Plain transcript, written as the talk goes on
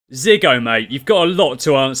Ziggo mate, you've got a lot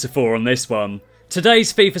to answer for on this one.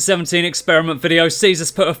 Today's FIFA 17 experiment video sees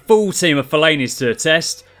us put a full team of Fellainis to a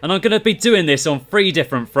test, and I'm going to be doing this on 3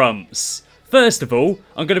 different fronts. First of all,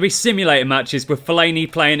 I'm going to be simulating matches with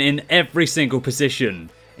Fellaini playing in every single position,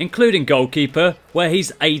 including goalkeeper, where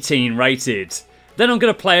he's 18 rated. Then I'm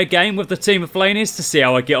going to play a game with the team of Fellainis to see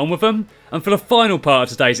how I get on with them, and for the final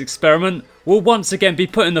part of today's experiment, we'll once again be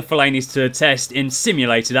putting the Fellainis to a test in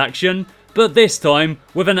simulated action, but this time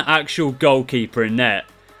with an actual goalkeeper in net.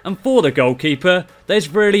 And for the goalkeeper, there's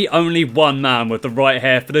really only one man with the right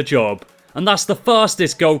hair for the job, and that's the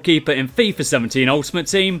fastest goalkeeper in FIFA 17 Ultimate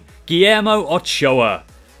Team, Guillermo Ochoa.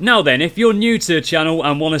 Now then, if you're new to the channel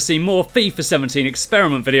and want to see more FIFA 17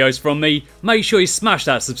 experiment videos from me, make sure you smash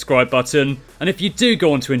that subscribe button, and if you do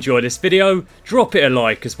go on to enjoy this video, drop it a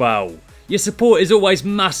like as well. Your support is always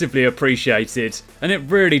massively appreciated, and it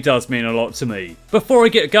really does mean a lot to me. Before I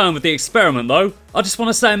get going with the experiment though, I just want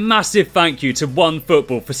to say a massive thank you to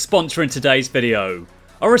OneFootball for sponsoring today's video.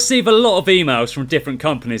 I receive a lot of emails from different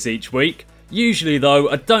companies each week. Usually though,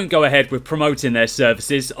 I don't go ahead with promoting their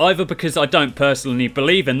services either because I don't personally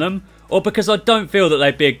believe in them, or because I don't feel that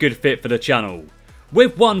they'd be a good fit for the channel.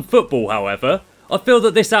 With OneFootball however, I feel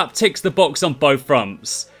that this app ticks the box on both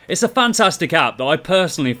fronts. It's a fantastic app that I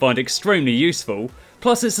personally find extremely useful,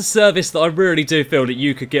 plus it's a service that I really do feel that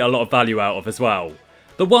you could get a lot of value out of as well.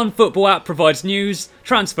 The OneFootball app provides news,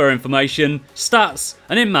 transfer information, stats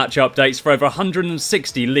and in-match updates for over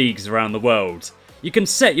 160 leagues around the world. You can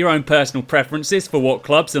set your own personal preferences for what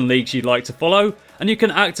clubs and leagues you'd like to follow, and you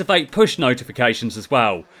can activate push notifications as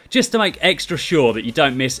well, just to make extra sure that you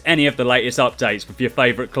don't miss any of the latest updates with your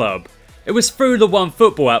favourite club. It was through the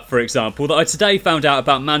OneFootball app, for example, that I today found out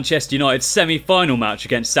about Manchester United's semi-final match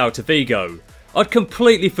against Celta Vigo. I'd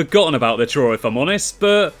completely forgotten about the draw if I'm honest,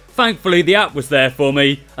 but thankfully the app was there for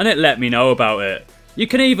me and it let me know about it. You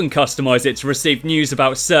can even customise it to receive news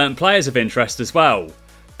about certain players of interest as well.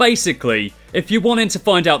 Basically, if you're wanting to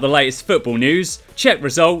find out the latest football news, check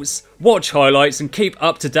results, watch highlights and keep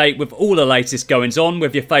up to date with all the latest goings on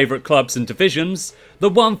with your favourite clubs and divisions, the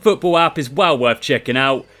OneFootball app is well worth checking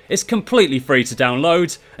out. It's completely free to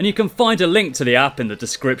download, and you can find a link to the app in the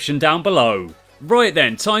description down below. Right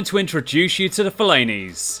then, time to introduce you to the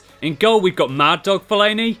Fellainis. In goal we've got Mad Dog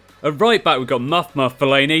Fellaini, at right back we've got Muff Muff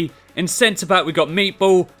Fellaini, in centre back we've got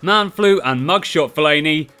Meatball, Manflu and Mugshot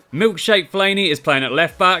Fellaini, Milkshake Fellaini is playing at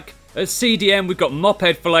left back, at CDM we've got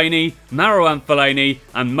Mophead Fellaini, Marwan Fellaini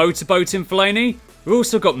and Motorboating Fellaini. We've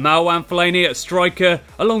also got Malwan Fellaini at striker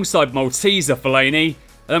alongside Malteser Fellaini.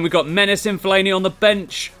 And then we've got Menacing Fellaini on the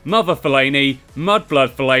bench, Mother Fellaini,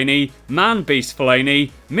 Mudblood Fellaini, Manbeast Fellaini,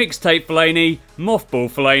 Mixtape Fellaini, Mothball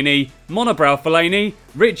Fellaini, Monobrow Fellaini,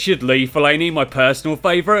 Richard Leigh Fellaini, my personal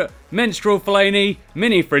favourite, Menstrual Fellaini,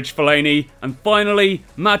 Mini Fridge Fellaini, and finally,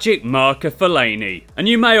 Magic Marker Fellaini. And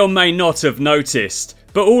you may or may not have noticed,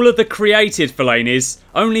 but all of the created Fellainis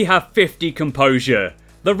only have 50 composure.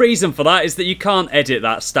 The reason for that is that you can't edit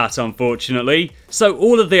that stat unfortunately, so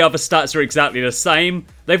all of the other stats are exactly the same.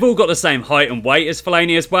 They've all got the same height and weight as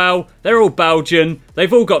Fellaini as well, they're all Belgian,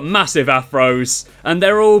 they've all got massive afros, and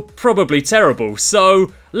they're all probably terrible,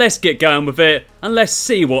 so let's get going with it and let's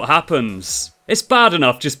see what happens. It's bad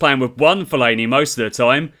enough just playing with one Fellaini most of the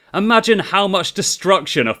time, imagine how much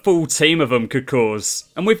destruction a full team of them could cause.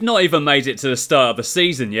 And we've not even made it to the start of the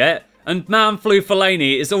season yet, and Manflu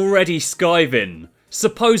Fellaini is already skiving.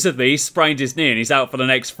 Supposedly he sprained his knee and he's out for the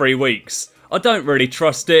next 3 weeks. I don't really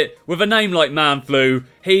trust it. With a name like Manflu,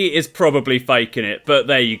 he is probably faking it, but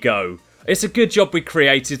there you go. It's a good job we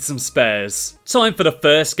created some spares. Time for the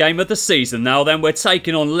first game of the season now then. We're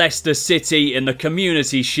taking on Leicester City in the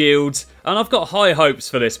Community Shield, and I've got high hopes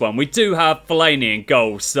for this one. We do have Fellaini in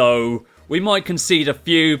goal, so we might concede a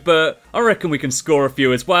few, but I reckon we can score a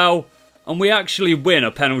few as well. And we actually win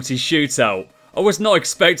a penalty shootout. I was not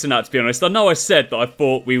expecting that, to be honest. I know I said that I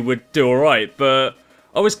thought we would do alright, but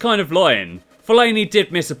I was kind of lying. Fellaini did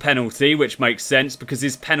miss a penalty, which makes sense because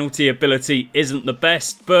his penalty ability isn't the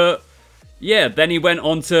best, but yeah, then he went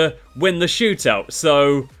on to win the shootout,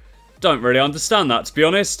 so don't really understand that, to be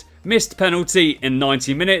honest. Missed penalty in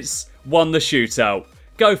 90 minutes, won the shootout.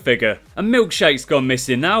 Go figure. And Milkshake's gone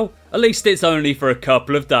missing now. At least it's only for a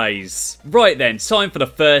couple of days. Right then, time for the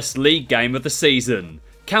first league game of the season.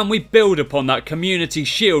 Can we build upon that Community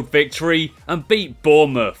Shield victory and beat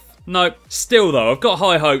Bournemouth? Nope. Still though, I've got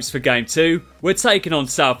high hopes for game 2. We're taking on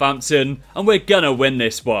Southampton and we're gonna win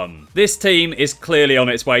this one. This team is clearly on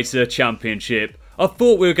its way to the Championship. I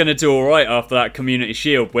thought we were going to do alright after that Community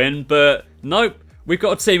Shield win, but nope. We've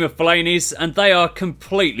got a team of Fellainis and they are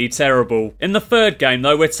completely terrible. In the third game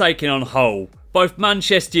though, we're taking on Hull. Both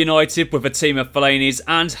Manchester United with a team of Fellaini's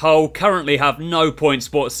and Hull currently have no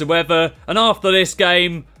points whatsoever, and after this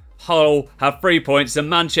game, Hull have 3 points and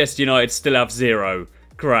Manchester United still have 0.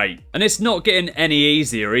 Great. And it's not getting any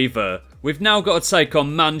easier either. We've now got to take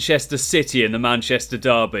on Manchester City in the Manchester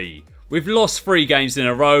Derby. We've lost 3 games in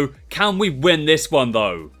a row. Can we win this one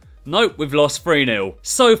though? Nope, we've lost 3-0.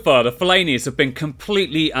 So far, the Fellaini's have been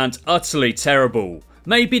completely and utterly terrible.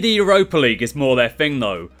 Maybe the Europa League is more their thing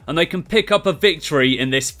though, and they can pick up a victory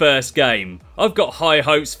in this first game. I've got high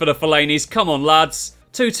hopes for the Fellaini's. Come on lads.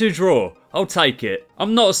 2-2 draw. I'll take it.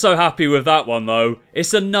 I'm not so happy with that one though.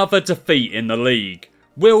 It's another defeat in the league.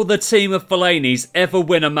 Will the team of Fellaini's ever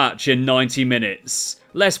win a match in 90 minutes?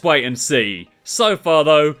 Let's wait and see. So far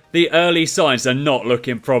though, the early signs are not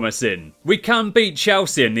looking promising. We can beat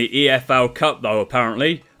Chelsea in the EFL Cup though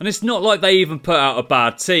apparently, and it's not like they even put out a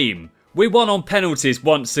bad team. We won on penalties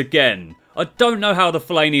once again. I don't know how the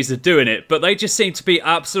Fellaini's are doing it, but they just seem to be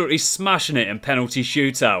absolutely smashing it in penalty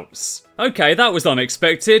shootouts. Okay, that was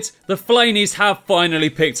unexpected. The Fellaini's have finally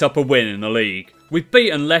picked up a win in the league. We've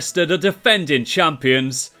beaten Leicester, the defending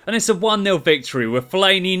champions, and it's a 1-0 victory with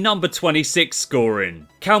Fellaini number 26 scoring.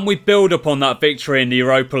 Can we build upon that victory in the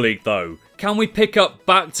Europa League though? Can we pick up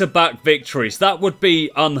back-to-back victories? That would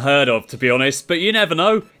be unheard of to be honest, but you never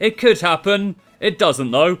know. It could happen. It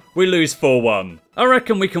doesn't though. We lose 4-1. I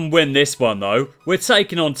reckon we can win this one though. We're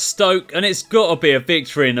taking on Stoke and it's got to be a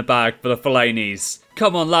victory in the bag for the Fellaini's.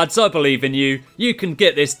 Come on lads, I believe in you. You can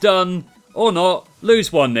get this done. Or not. Lose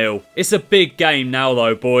 1-0. It's a big game now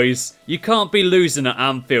though, boys. You can't be losing at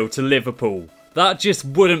Anfield to Liverpool. That just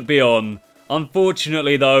wouldn't be on.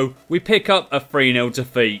 Unfortunately though, we pick up a 3-0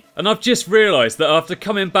 defeat. And I've just realised that after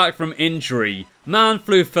coming back from injury,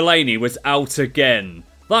 Man-Flu Fellaini was out again.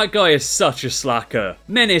 That guy is such a slacker.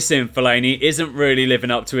 Menacing Fellaini isn't really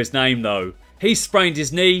living up to his name though. He sprained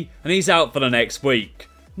his knee and he's out for the next week.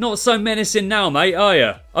 Not so menacing now, mate, are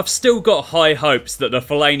ya? I've still got high hopes that the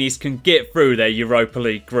Fellaini's can get through their Europa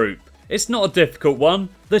League group. It's not a difficult one.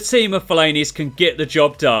 The team of Fellaini's can get the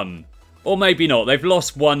job done. Or maybe not, they've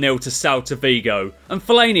lost 1-0 to Celta Vigo, and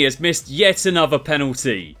Fellaini has missed yet another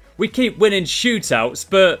penalty. We keep winning shootouts,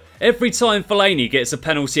 but every time Fellaini gets a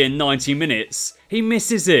penalty in 90 minutes, he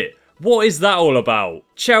misses it. What is that all about?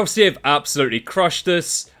 Chelsea have absolutely crushed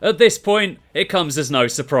us. At this point, it comes as no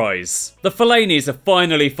surprise. The Fellaini's are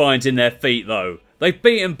finally finding their feet though. They've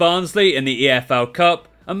beaten Barnsley in the EFL Cup,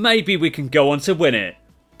 and maybe we can go on to win it.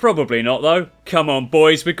 Probably not though. Come on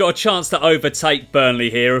boys, we've got a chance to overtake Burnley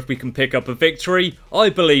here if we can pick up a victory. I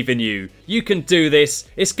believe in you. You can do this.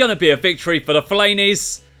 It's going to be a victory for the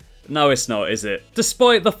Fellaini's. No, it's not, is it?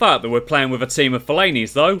 Despite the fact that we're playing with a team of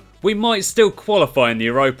Fellaini's though, we might still qualify in the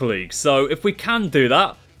Europa League, so if we can do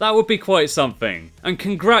that, that would be quite something. And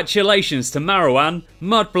congratulations to Marouane,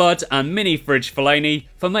 Mudblood and Mini Fridge Fellaini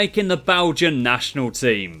for making the Belgian national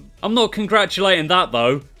team. I'm not congratulating that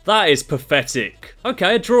though, that is pathetic.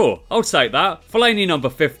 Okay, a draw, I'll take that. Fellaini number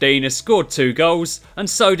 15 has scored 2 goals, and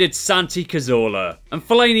so did Santi Cazorla. And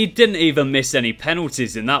Fellaini didn't even miss any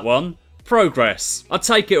penalties in that one. Progress. I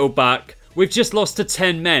take it all back. We've just lost to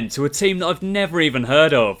 10 men to a team that I've never even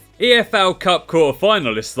heard of. EFL Cup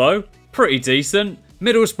quarter-finalists though. Pretty decent.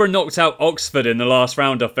 Middlesbrough knocked out Oxford in the last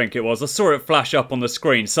round, I think it was. I saw it flash up on the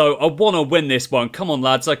screen, so I want to win this one. Come on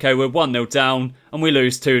lads, okay, we're 1-0 down and we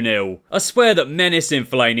lose 2-0. I swear that Menacing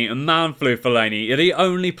Fellaini and Man-Flu Fellaini are the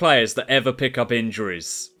only players that ever pick up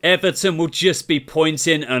injuries. Everton will just be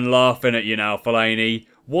pointing and laughing at you now, Fellaini.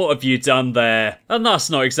 What have you done there? And that's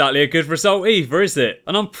not exactly a good result either, is it?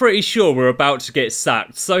 And I'm pretty sure we're about to get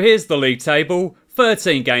sacked. So here's the league table.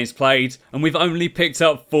 13 games played, and we've only picked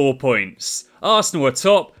up 4 points. Arsenal are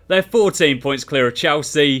top, they're 14 points clear of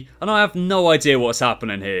Chelsea, and I have no idea what's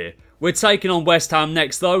happening here. We're taking on West Ham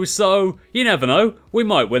next though, so you never know. We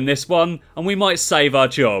might win this one, and we might save our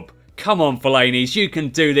job. Come on, Fellaini's, you can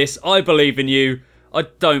do this. I believe in you. I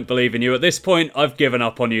don't believe in you at this point. I've given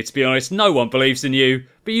up on you, to be honest. No one believes in you.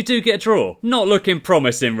 But you do get a draw. Not looking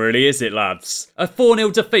promising really, is it lads? A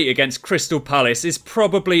 4-0 defeat against Crystal Palace is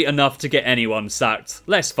probably enough to get anyone sacked.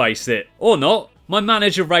 Let's face it. Or not. My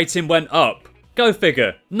manager rating went up. Go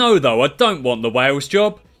figure. No though, I don't want the Wales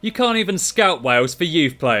job. You can't even scout Wales for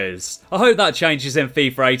youth players. I hope that changes in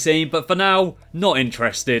FIFA 18, but for now, not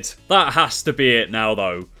interested. That has to be it now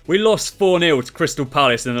though. We lost 4-0 to Crystal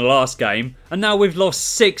Palace in the last game, and now we've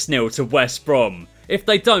lost 6-0 to West Brom. If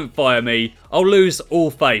they don't fire me, I'll lose all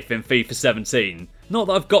faith in FIFA 17. Not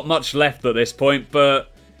that I've got much left at this point,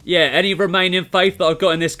 but yeah, any remaining faith that I've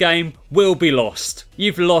got in this game will be lost.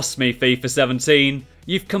 You've lost me, FIFA 17.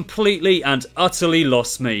 You've completely and utterly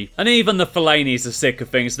lost me. And even the Fellainis are sick of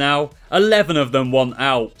things now. 11 of them want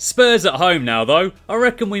out. Spurs at home now though. I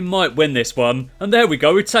reckon we might win this one. And there we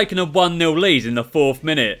go, we've taken a 1-0 lead in the 4th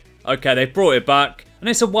minute. Okay, they brought it back. And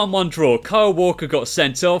it's a 1-1 draw. Kyle Walker got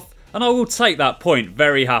sent off. And I will take that point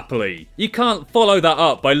very happily. You can't follow that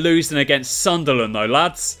up by losing against Sunderland though,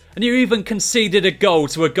 lads. And you even conceded a goal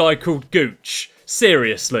to a guy called Gooch.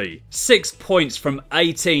 Seriously. 6 points from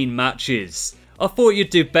 18 matches. I thought you'd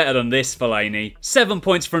do better than this, Fellaini. 7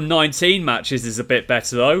 points from 19 matches is a bit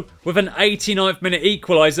better though, with an 89th minute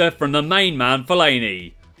equaliser from the main man,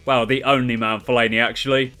 Fellaini. Well, the only man, Fellaini,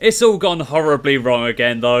 actually. It's all gone horribly wrong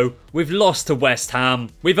again, though. We've lost to West Ham.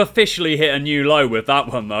 We've officially hit a new low with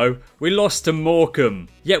that one, though. We lost to Morecambe.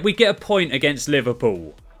 Yet we get a point against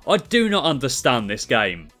Liverpool. I do not understand this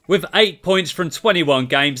game. With 8 points from 21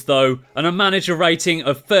 games, though, and a manager rating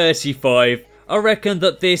of 35, I reckon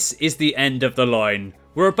that this is the end of the line.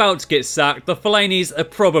 We're about to get sacked. The Fellainis are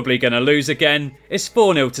probably going to lose again. It's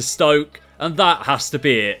 4-0 to Stoke, and that has to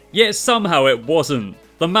be it. Yet somehow it wasn't.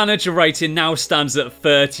 The manager rating now stands at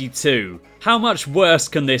 32. How much worse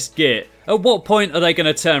can this get? At what point are they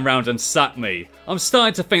going to turn around and sack me? I'm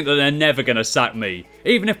starting to think that they're never going to sack me.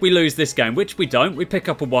 Even if we lose this game, which we don't, we pick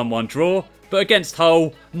up a 1-1 draw. But against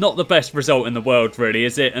Hull, not the best result in the world really,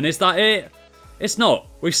 is it? And is that it? It's not.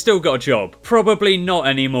 We've still got a job. Probably not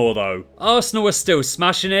anymore though. Arsenal are still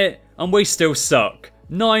smashing it, and we still suck.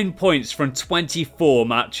 9 points from 24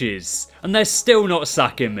 matches. And they're still not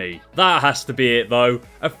sacking me. That has to be it though.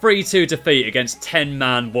 A 3-2 defeat against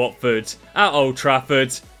 10-man Watford at Old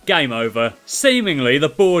Trafford. Game over. Seemingly the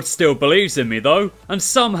board still believes in me though. And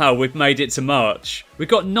somehow we've made it to March. We've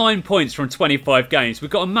got 9 points from 25 games.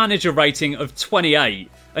 We've got a manager rating of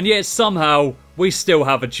 28. And yet somehow we still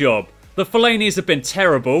have a job. The Fellainis have been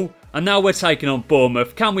terrible. And now we're taking on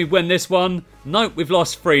Bournemouth. Can we win this one? Nope, we've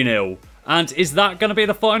lost 3-0. And is that going to be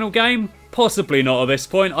the final game? Possibly not at this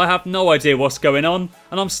point. I have no idea what's going on.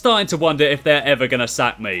 And I'm starting to wonder if they're ever going to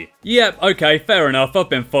sack me. Yep, okay, fair enough. I've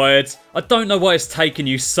been fired. I don't know why it's taken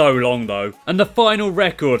you so long though. And the final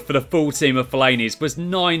record for the full team of Fellainis was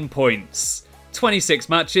 9 points. 26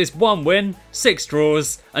 matches, 1 win, 6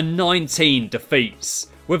 draws and 19 defeats.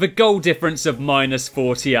 With a goal difference of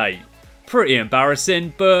 -48. Pretty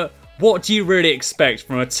embarrassing, but what do you really expect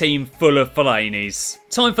from a team full of Fellainis?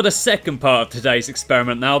 Time for the second part of today's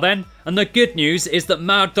experiment now then. And the good news is that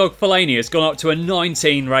Mad Dog Fellaini has gone up to a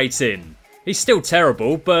 19 rating. He's still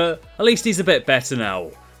terrible, but at least he's a bit better now.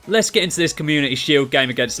 Let's get into this Community Shield game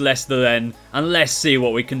against Leicester then, and let's see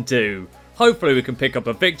what we can do. Hopefully we can pick up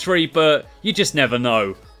a victory, but you just never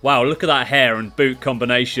know. Wow, look at that hair and boot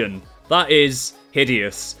combination. That is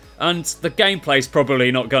hideous. And the gameplay's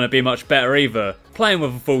probably not going to be much better either. Playing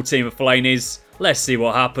with a full team of Fellainis, let's see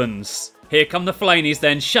what happens. Here come the Fellainis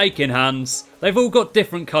then, shaking hands. They've all got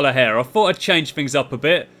different colour hair. I thought I'd change things up a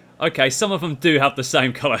bit. Okay, some of them do have the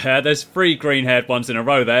same colour hair. There's 3 green-haired ones in a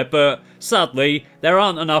row there, but sadly, there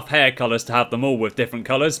aren't enough hair colours to have them all with different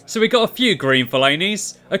colours. So we got a few green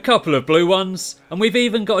Fellainis, a couple of blue ones, and we've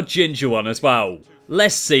even got a ginger one as well.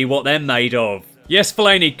 Let's see what they're made of. Yes,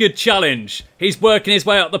 Fellaini, good challenge. He's working his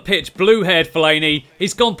way up the pitch, blue-haired Fellaini.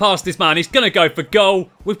 He's gone past his man, he's going to go for goal.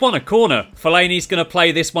 We've won a corner. Fellaini's going to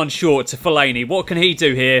play this one short to Fellaini. What can he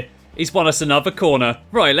do here? He's won us another corner.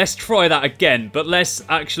 Right, let's try that again, but let's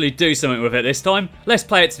actually do something with it this time. Let's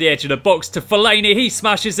play it to the edge of the box to Fellaini. He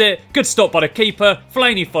smashes it. Good stop by the keeper.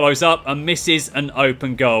 Fellaini follows up and misses an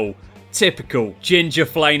open goal. Typical. Ginger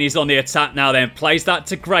Fellaini's on the attack now then. Plays that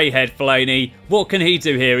to grey-haired Fellaini. What can he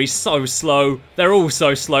do here? He's so slow. They're all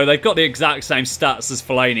so slow. They've got the exact same stats as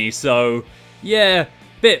Fellaini. So, yeah,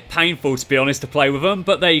 bit painful to be honest to play with them.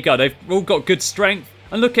 But there you go. They've all got good strength.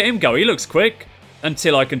 And look at him go. He looks quick.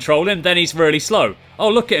 Until I control him. Then he's really slow. Oh,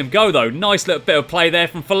 look at him go though. Nice little bit of play there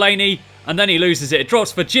from Fellaini. And then he loses it. It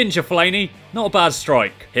drops for Ginger Fellaini. Not a bad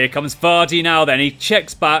strike. Here comes Vardy now then. He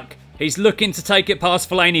checks back. He's looking to take it past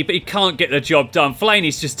Fellaini, but he can't get the job done.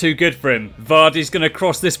 Fellaini's just too good for him. Vardy's going to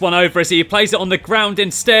cross this one over as he plays it on the ground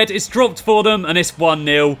instead. It's dropped for them, and it's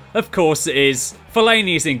 1-0. Of course it is.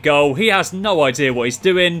 Fellaini's in goal. He has no idea what he's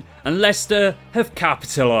doing, and Leicester have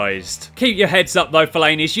capitalised. Keep your heads up though,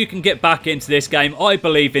 Fellaini's. You can get back into this game. I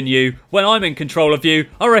believe in you. When I'm in control of you,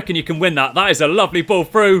 I reckon you can win that. That is a lovely ball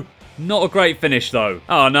through. Not a great finish though.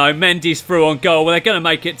 Oh no, Mendy's through on goal. Well, they're going to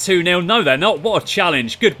make it 2-0. No, they're not. What a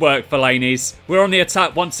challenge. Good work, Fellaini's. We're on the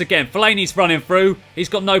attack once again. Fellaini's running through. He's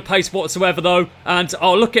got no pace whatsoever though. And,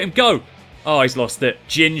 oh, look at him go. Oh, he's lost it.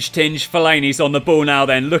 Tinge Fellaini's on the ball now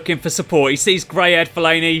then, looking for support. He sees grey-haired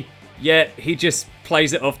Fellaini. Yeah, he just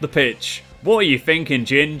plays it off the pitch. What are you thinking,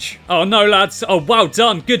 Ginge? Oh no, lads. Oh, well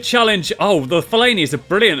done. Good challenge. Oh, the Fellaini's are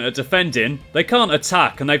brilliant at defending. They can't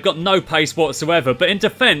attack and they've got no pace whatsoever. But in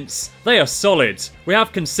defence, they are solid. We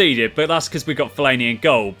have conceded, but that's because we got Fellaini in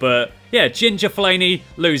goal. But yeah, Ginger Fellaini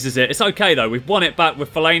loses it. It's okay though. We've won it back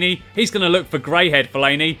with Fellaini. He's going to look for grey-head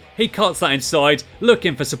Fellaini. He cuts that inside,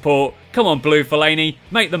 looking for support. Come on, blue Fellaini.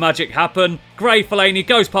 Make the magic happen. Grey Fellaini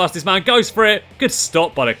goes past his man, goes for it. Good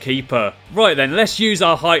stop by the keeper. Right then, let's use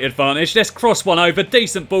our height advantage. Let's cross one over.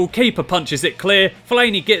 Decent ball. Keeper punches it clear.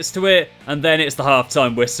 Fellaini gets to it, and then it's the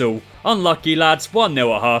half-time whistle. Unlucky, lads.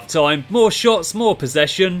 1-0 at half-time. More shots, more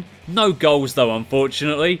possession. No goals though,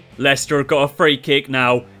 unfortunately. Leicester have got a free kick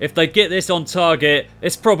now. If they get this on target,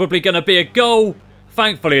 it's probably going to be a goal.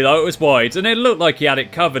 Thankfully though, it was wide, and it looked like he had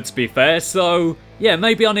it covered, to be fair, so yeah,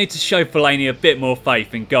 maybe I need to show Fellaini a bit more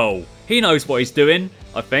faith in goal. He knows what he's doing,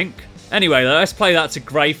 I think. Anyway, let's play that to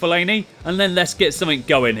grey Fellaini, and then let's get something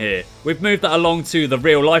going here. We've moved that along to the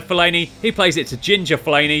real-life Fellaini. He plays it to Ginger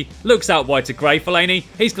Fellaini, looks out wide to grey Fellaini.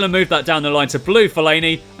 He's going to move that down the line to blue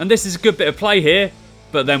Fellaini, and this is a good bit of play here.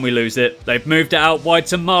 But then we lose it. They've moved it out wide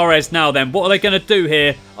to Mahrez now then. What are they going to do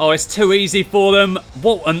here? Oh, it's too easy for them.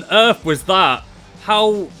 What on earth was that?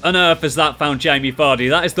 How on earth has that found Jamie Vardy?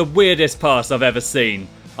 That is the weirdest pass I've ever seen.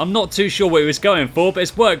 I'm not too sure what he was going for, but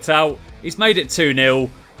it's worked out. He's made it 2-0.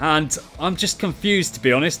 And I'm just confused, to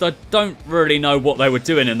be honest. I don't really know what they were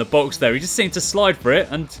doing in the box there. He just seemed to slide for it,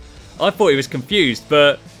 and I thought he was confused.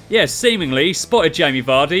 But yeah, seemingly spotted Jamie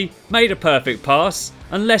Vardy, made a perfect pass,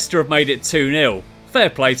 and Leicester have made it 2-0. Fair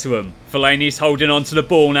play to him. Fellaini's holding on to the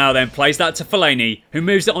ball now then. Plays that to Fellaini, who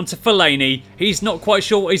moves it on to Fellaini. He's not quite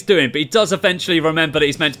sure what he's doing, but he does eventually remember that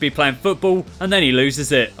he's meant to be playing football, and then he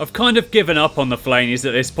loses it. I've kind of given up on the Fellainis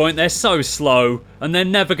at this point. They're so slow, and they're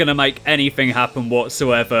never going to make anything happen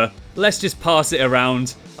whatsoever. Let's just pass it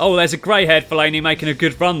around. Oh, there's a grey-haired Fellaini making a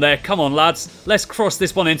good run there. Come on, lads. Let's cross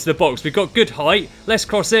this one into the box. We've got good height. Let's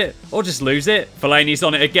cross it, or just lose it. Fellaini's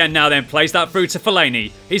on it again now then. Plays that through to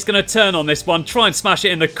Fellaini. He's going to turn on this one. Try and smash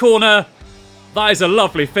it in the corner. That is a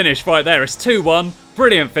lovely finish right there. It's 2-1.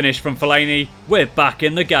 Brilliant finish from Fellaini. We're back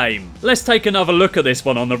in the game. Let's take another look at this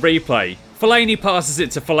one on the replay. Fellaini passes it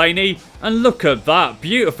to Fellaini, and look at that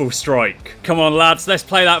beautiful strike. Come on, lads, let's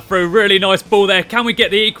play that through. Really nice ball there. Can we get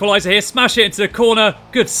the equaliser here? Smash it into the corner.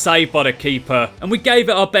 Good save by the keeper. And we gave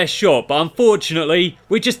it our best shot, but unfortunately,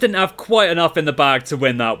 we just didn't have quite enough in the bag to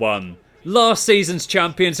win that one. Last season's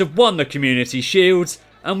champions have won the Community Shield,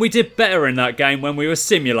 and we did better in that game when we were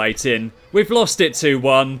simulating. We've lost it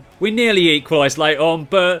 2-1. We nearly equalised late on,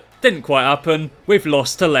 but didn't quite happen. We've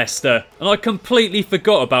lost to Leicester. And I completely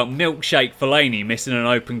forgot about Milkshake Fellaini missing an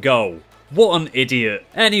open goal. What an idiot.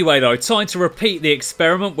 Anyway though, time to repeat the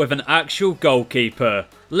experiment with an actual goalkeeper.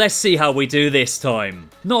 Let's see how we do this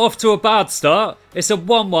time. Not off to a bad start. It's a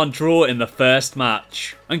 1-1 draw in the first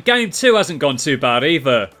match. And game 2 hasn't gone too bad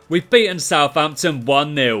either. We've beaten Southampton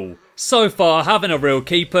 1-0. So far, having a real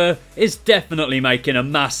keeper is definitely making a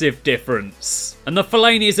massive difference. And the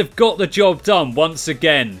Fellainis have got the job done once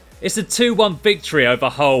again. It's a 2-1 victory over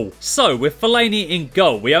Hull. So, with Fellaini in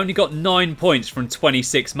goal, we only got 9 points from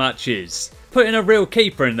 26 matches. Putting a real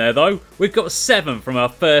keeper in there though, we've got 7 from our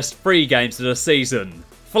first 3 games of the season.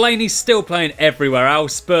 Fellaini's still playing everywhere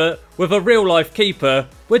else, but with a real life keeper,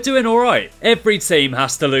 we're doing alright. Every team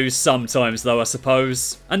has to lose sometimes though, I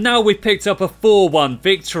suppose. And now we've picked up a 4-1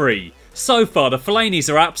 victory. So far, the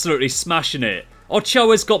Fellainis are absolutely smashing it.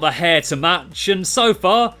 Ochoa's got the hair to match, and so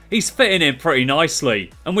far, he's fitting in pretty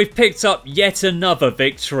nicely. And we've picked up yet another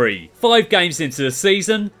victory. 5 games into the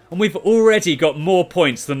season, and we've already got more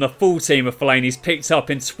points than the full team of Fellaini's picked up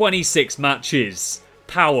in 26 matches.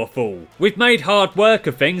 Powerful. We've made hard work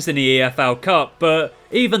of things in the EFL Cup, but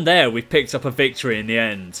even there we've picked up a victory in the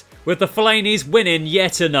end, with the Fellainis winning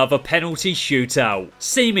yet another penalty shootout.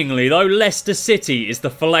 Seemingly though, Leicester City is the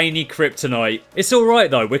Fellaini kryptonite. It's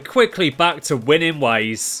alright though, we're quickly back to winning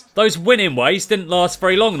ways. Those winning ways didn't last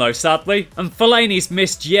very long though, sadly, and Fellaini's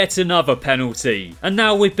missed yet another penalty. And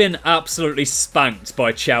now we've been absolutely spanked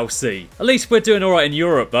by Chelsea. At least we're doing alright in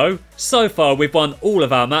Europe though. So far we've won all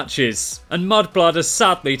of our matches, and Mudblood has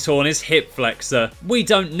sadly torn his hip flexor. We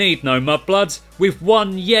don't need no Mudblood. We've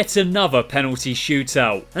won yet another penalty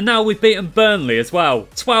shootout. And now we've beaten Burnley as well.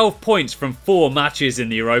 12 points from 4 matches in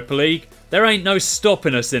the Europa League. There ain't no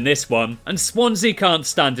stopping us in this one. And Swansea can't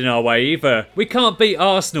stand in our way either. We can't beat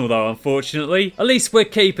Arsenal though, unfortunately. At least we're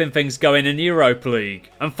keeping things going in the Europa League.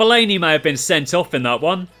 And Fellaini may have been sent off in that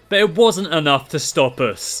one, but it wasn't enough to stop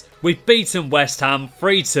us. We've beaten West Ham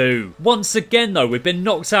 3-2. Once again though, we've been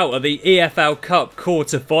knocked out at the EFL Cup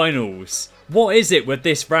quarter-finals. What is it with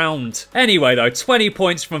this round? Anyway though, 20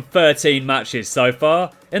 points from 13 matches so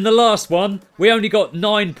far. In the last one, we only got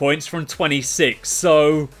 9 points from 26,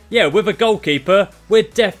 so yeah, with a goalkeeper, we're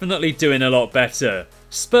definitely doing a lot better.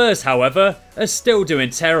 Spurs, however, are still doing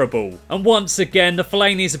terrible. And once again, the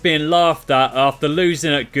Fellainis are being laughed at after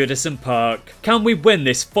losing at Goodison Park. Can we win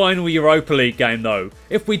this final Europa League game though?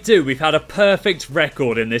 If we do, we've had a perfect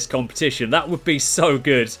record in this competition. That would be so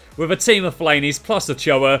good. With a team of Fellainis plus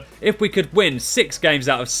Ochoa, if we could win 6 games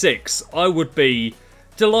out of 6, I would be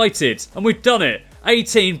delighted. And we've done it.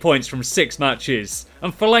 18 points from 6 matches.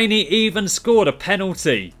 And Fellaini even scored a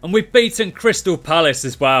penalty. And we've beaten Crystal Palace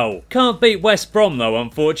as well. Can't beat West Brom though,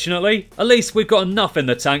 unfortunately. At least we've got enough in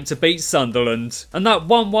the tank to beat Sunderland. And that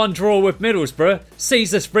 1-1 draw with Middlesbrough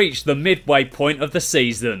sees us reach the midway point of the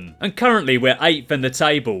season. And currently we're 8th in the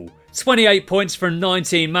table. 28 points from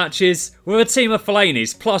 19 matches. With a team of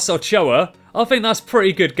Fellainis plus Ochoa, I think that's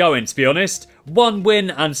pretty good going, to be honest. 1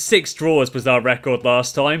 win and 6 draws was our record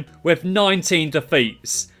last time, with 19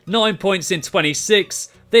 defeats. 9 points in 26.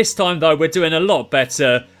 This time though, we're doing a lot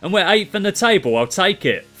better, and we're 8th in the table, I'll take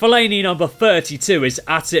it. Fellaini number 32 is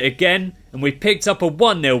at it again, and we picked up a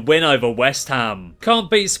 1-0 win over West Ham. Can't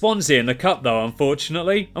beat Swansea in the cup though,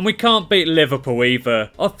 unfortunately, and we can't beat Liverpool either.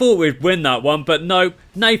 I thought we'd win that one, but nope.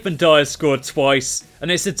 Nathan Dyer scored twice, and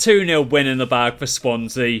it's a 2-0 win in the bag for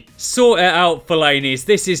Swansea. Sort it out, Fellainis,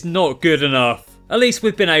 this is not good enough. At least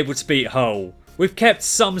we've been able to beat Hull. We've kept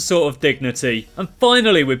some sort of dignity. And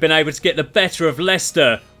finally, we've been able to get the better of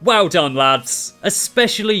Leicester. Well done, lads.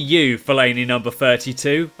 Especially you, Fellaini number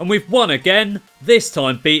 32. And we've won again, this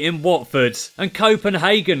time beating Watford. And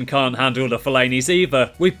Copenhagen can't handle the Fellainis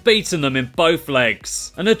either. We've beaten them in both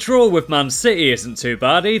legs. And a draw with Man City isn't too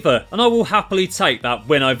bad either. And I will happily take that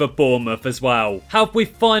win over Bournemouth as well. Have we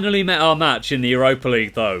finally met our match in the Europa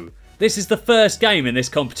League though? This is the first game in this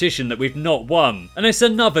competition that we've not won. And it's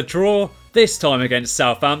another draw. This time against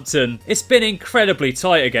Southampton. It's been incredibly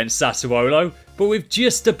tight against Sassuolo, but we've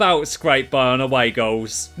just about scraped by on away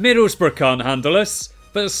goals. Middlesbrough can't handle us,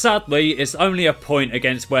 but sadly it's only a point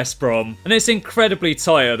against West Brom. And it's incredibly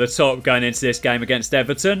tight at the top going into this game against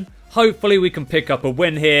Everton. Hopefully we can pick up a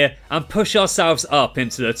win here and push ourselves up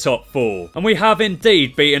into the top 4. And we have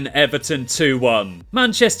indeed beaten Everton 2-1.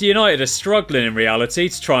 Manchester United are struggling in reality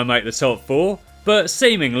to try and make the top 4. But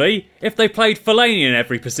seemingly, if they played Fellaini in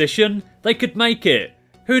every position, they could make it.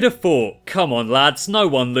 Who'd have thought? Come on lads, no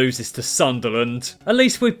one loses to Sunderland. At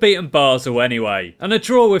least we've beaten Basel anyway. And a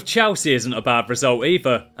draw with Chelsea isn't a bad result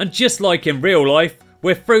either. And just like in real life,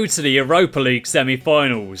 we're through to the Europa League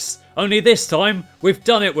semi-finals. Only this time, we've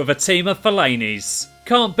done it with a team of Fellainis.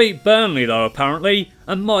 Can't beat Burnley though apparently,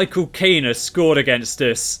 and Michael Keane has scored against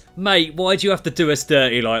us. Mate, why do you have to do us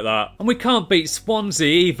dirty like that? And we can't beat Swansea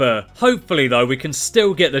either. Hopefully though, we can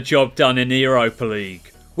still get the job done in the Europa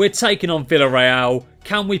League. We're taking on Villarreal.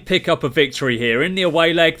 Can we pick up a victory here in the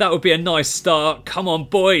away leg? That would be a nice start. Come on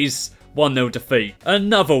boys. 1-0 defeat.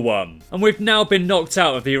 Another one. And we've now been knocked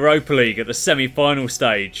out of the Europa League at the semi-final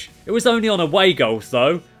stage. It was only on away goals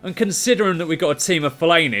though, and considering that we got a team of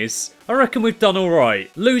Fellainis, I reckon we've done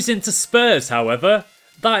alright. Losing to Spurs, however,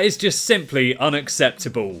 that is just simply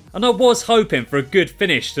unacceptable. And I was hoping for a good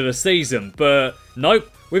finish to the season, but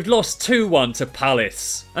nope. We've lost 2-1 to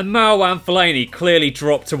Palace. And Marouane Fellaini clearly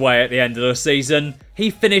dropped away at the end of the season. He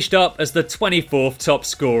finished up as the 24th top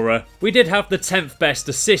scorer. We did have the 10th best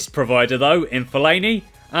assist provider though in Fellaini.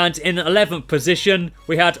 And in 11th position,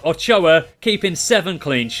 we had Ochoa keeping 7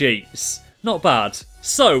 clean sheets. Not bad.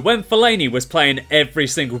 So, when Fellaini was playing every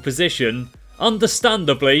single position,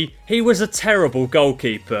 understandably, he was a terrible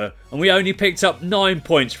goalkeeper, and we only picked up 9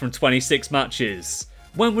 points from 26 matches.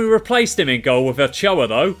 When we replaced him in goal with Ochoa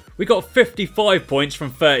though, we got 55 points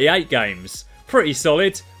from 38 games. Pretty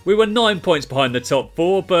solid. We were 9 points behind the top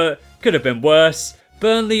 4, but could have been worse.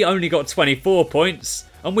 Burnley only got 24 points,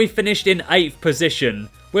 and we finished in 8th position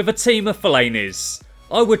with a team of Fellainis.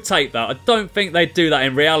 I would take that. I don't think they'd do that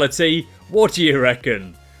in reality. What do you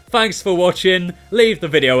reckon? Thanks for watching. Leave the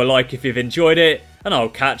video a like if you've enjoyed it, and I'll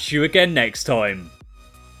catch you again next time.